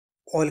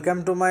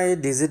Welcome to my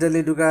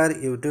DigitalEducare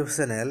YouTube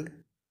channel.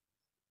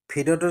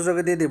 ভিডিওটোৰ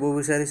যোগেদি দিব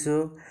বিচাৰিছো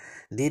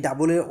DEE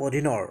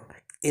অধীনৰ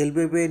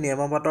LPP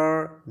নিয়মাৱলীৰ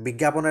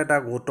বিজ্ঞাপনৰ এটা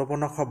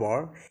গুৰুত্বপূৰ্ণ খবৰ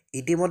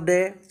ইতিমধ্যে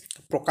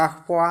প্ৰকাশ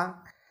পোৱা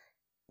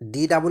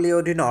DEE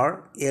অধীনৰ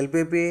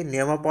LPP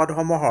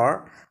নিয়মাৱলীসমূহৰ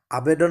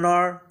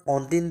আবেদনৰ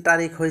অন্তিম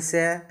তাৰিখ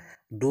হৈছে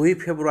 2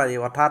 ফেব্ৰুৱাৰী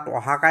অৰ্থাৎ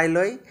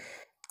অহাকাইলৈ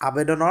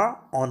আবেদনৰ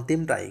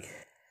অন্তিম তাৰিখ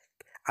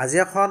আজি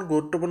এখন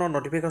গুৰুত্বপূৰ্ণ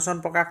নটিফিকেশ্যন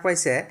প্ৰকাশ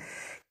পাইছে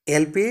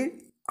LP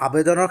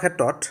আবেদনৰ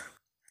ক্ষেত্ৰত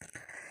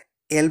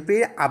LP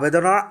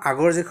আবেদনৰ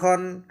আগৰ যিখন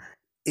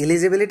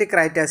এলিজিবিলিটি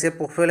ক্ৰাইটেৰিয়া আছে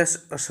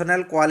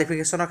প্ৰফেশনেল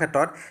কোৱালিফিকেশ্যনৰ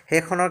ক্ষেত্ৰত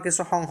সেইখনৰ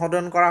কিছু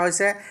সংশোধন কৰা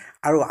হৈছে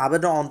আৰু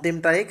আবেদন অন্তিম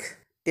তাৰিখ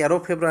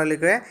 13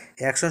 ফেব্ৰুৱাৰীলৈকে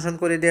এক্সটেনশন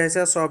কৰি দিয়া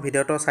হৈছে সব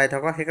ভিডিওটো চাই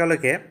থকা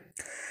হেকালৈকে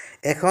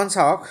এখন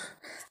চাওক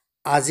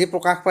আজি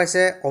প্ৰকাশ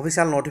পাইছে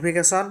অফিচিয়েল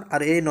নটিফিকেশ্যন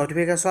আৰু এই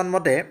নটিফিকেশ্যন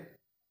মতে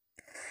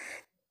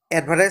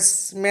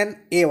এডভাৰটাইজমেন্ট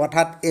এ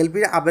অৰ্থাৎ LP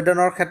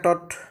আবেদনৰ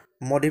ক্ষেত্ৰত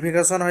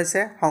মডিফিকেশ্যন হৈছে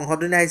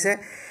সংশোধনী আহিছে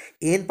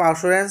in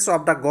pursuance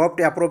of the GOVT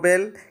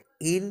approval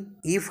in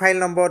e-file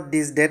number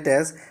this date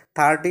as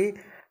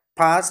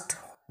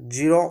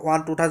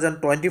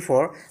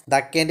 31/01/2024 the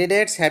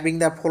candidates having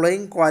the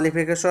following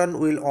qualification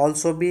will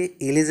also be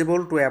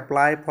eligible to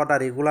apply for the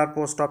regular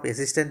post of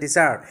assistant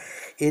teacher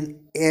in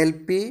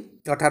LP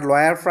অর্থাৎ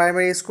lower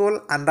primary school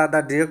under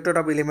the Directorate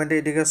of Elementary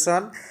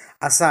Education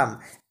Assam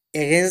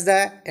against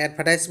the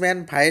advertisement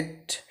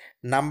filed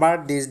number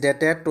this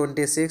dated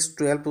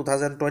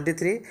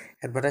 26/12/2023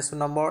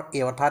 advertisement number a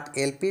অর্থাৎ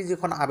LP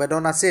যিখন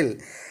আবেদন আছিল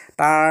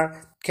তাৰ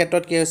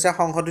ক্ষেত্ৰত কি হৈছে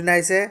সংশোধনী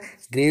আহিছে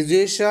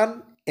graduation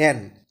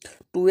and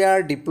 2-year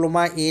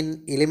diploma in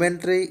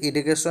elementary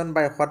education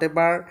by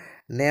whatever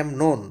name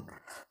known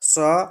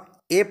so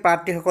এই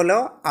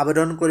প্ৰাৰ্থীসকলেও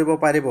আবেদন কৰিব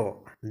পাৰিব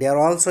they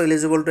are also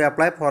eligible to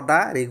apply for the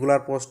regular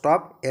post of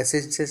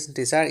assistant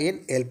teacher in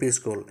LP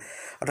school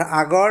অৰ্থাৎ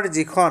আগৰ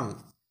যিখন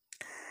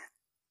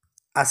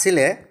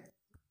আছিলে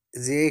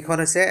যে এইখন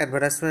হৈছে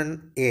এডভাৰটাইজমেন্ট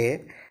এ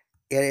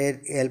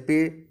LP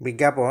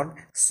বিজ্ঞাপন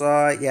সো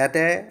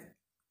ইয়াতে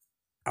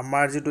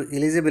আমাৰ যেটো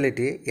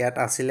এলিজিবিলিটি ইয়াত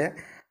আছিলে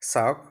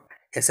চাওক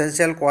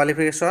এসেনশিয়াল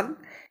কোৱালিফিকেশ্যন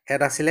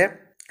ইয়াত আছিলে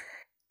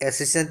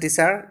assistant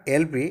teacher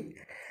LP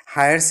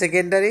higher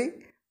secondary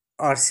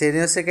or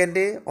senior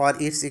secondary or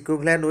its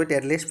equivalent with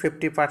at least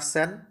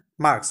 50%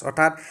 marks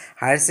অৰ্থাৎ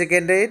হায়াৰ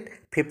সেকেন্ডাৰীত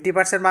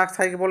 50% মাৰ্কস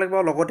থাকিব লাগিব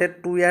লগতে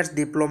 2 years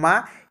diploma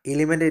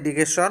elementary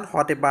education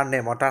whatever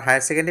name অৰ্থাৎ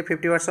হায়াৰ সেকেন্ডাৰী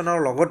 50% ৰ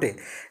লগতে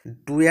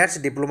 2 years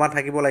diploma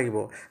থাকিব লাগিব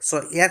সো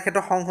ইয়াৰ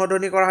ক্ষেত্ৰত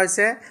সংশোধনী কৰা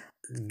হৈছে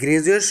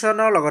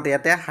গ্ৰেজুৱেচনৰ লগতে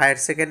ইয়াতে হায়াৰ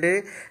সেকেন্ডাৰী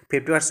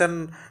 50%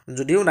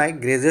 যদিও নাই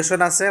গ্ৰেজুৱেচন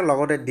আছে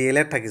লগতে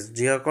DLED থাকিছে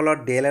যিসকলৰ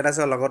DLED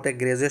আছে লগতে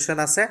গ্ৰেজুৱেচন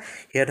আছে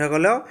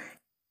হেতসকলেও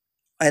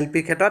LP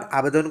ক্ষেত্ৰত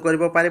আবেদন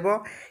কৰিব পাৰিব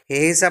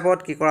এই হিচাপত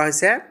কি কৰা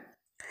হৈছে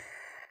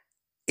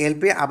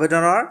LP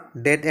আবেদনৰ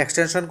ডেট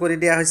এক্সটেনশন কৰি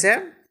দিয়া হৈছে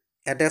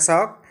এতে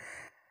চাওক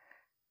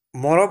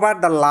moreover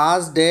the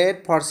last date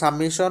for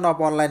submission of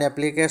online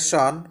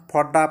application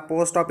for the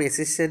post of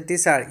assistant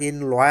teacher in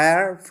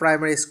lower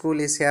primary school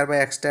is hereby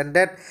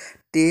extended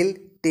till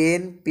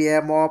 10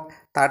 PM of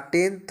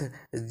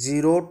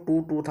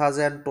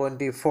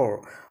 13/02/2024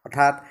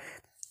 অৰ্থাৎ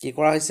কি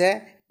কৰা হৈছে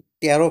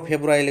 13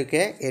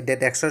 ফেব্ৰুৱাৰীলৈকে এই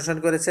ডেট এক্সটেনশন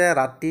কৰিছে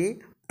ৰাতি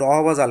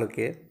 10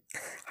 বজালৈকে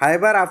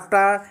however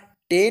after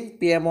 10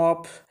 PM of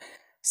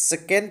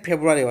 2nd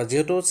February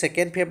যেহেতু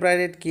 2nd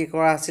ফেব্ৰুৱাৰীত কি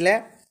কৰা আছিল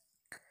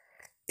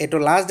এটো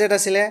লাষ্ট ডেট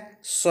আছিল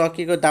সো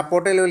কি কয় the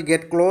portal will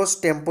get closed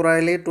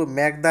temporarily to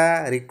make the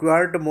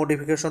required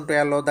modification to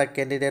allow the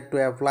candidate to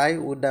apply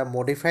with the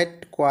modified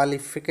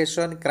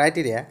qualification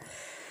criteria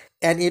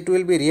and it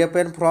will be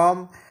reopened from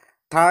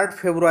 3rd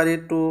February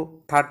to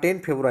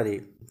 13th February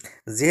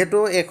যেহেতু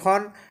এখন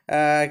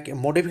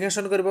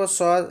modification কৰিব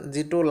so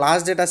যেটো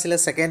last date আছিল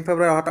 2nd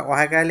ফেব্ৰুৱাৰী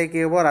অহাকাইলৈ কি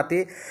হ'ব ৰাতি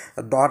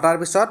 10টাৰ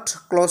পিছত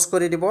close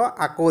কৰি দিব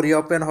আকৌ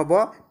ৰিওপেন হ'ব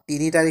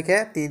 3 তাৰিখে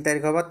 3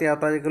 তাৰিখ হ'ব 13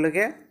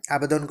 তাৰিখলৈকে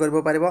আবেদন কৰিব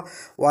পাৰিব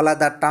all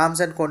the terms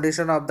and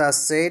condition of the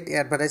said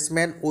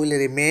advertisement will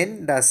remain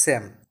the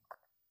same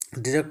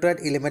Directorate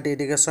Elementary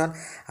Education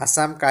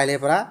Assam কাইলৈ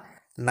পৰা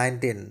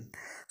 19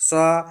 সো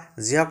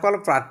যিসকল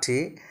প্ৰাৰ্থী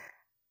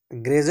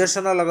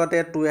গ্ৰেজুৱেচনৰ লগতে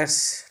 2 years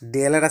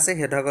DLED আছে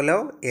হেতসকলেও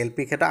LP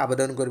ক্ষেত্ৰত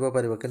আবেদন কৰিব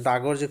পাৰিব কিন্তু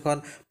আগৰ যিখন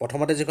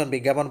প্ৰথমতে যিখন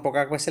বিজ্ঞাপন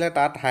প্ৰকাশ পাইছিল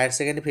তাত হায়াৰ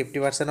সেকেন্ডাৰী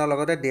 50% ৰ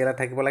লগতে DLED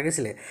থাকিব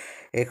লাগিছিল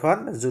এখন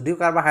যদিও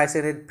কাৰবা হায়াৰ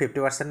সেকেন্ডাৰী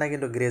 50% নাই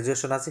কিন্তু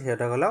গ্ৰেজুৱেচন আছে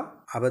হেতসকলেও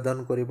আবেদন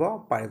কৰিব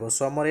পাৰিব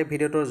সো মই এই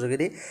ভিডিওটোৰ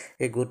যোগেদি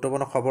এই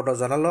গুৰুত্বপূৰ্ণ খবৰটো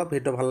জনালো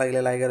ভিডিও ভাল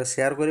লাগিলে লাইক আৰু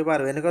শেয়াৰ কৰিবা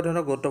আৰু এনেকুৱা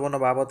ধৰণৰ গুৰুত্বপূৰ্ণ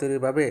বাবতিৰ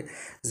বাবে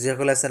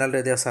যিসকলে চেনেলটো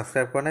এতিয়া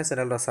সাবস্ক্ৰাইব কৰা নাই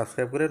চেনেলটো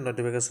সাবস্ক্ৰাইব কৰি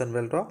নটিফিকেশ্যন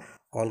বেলটো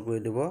অল কৰি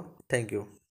দিব থ্যাংক ইউ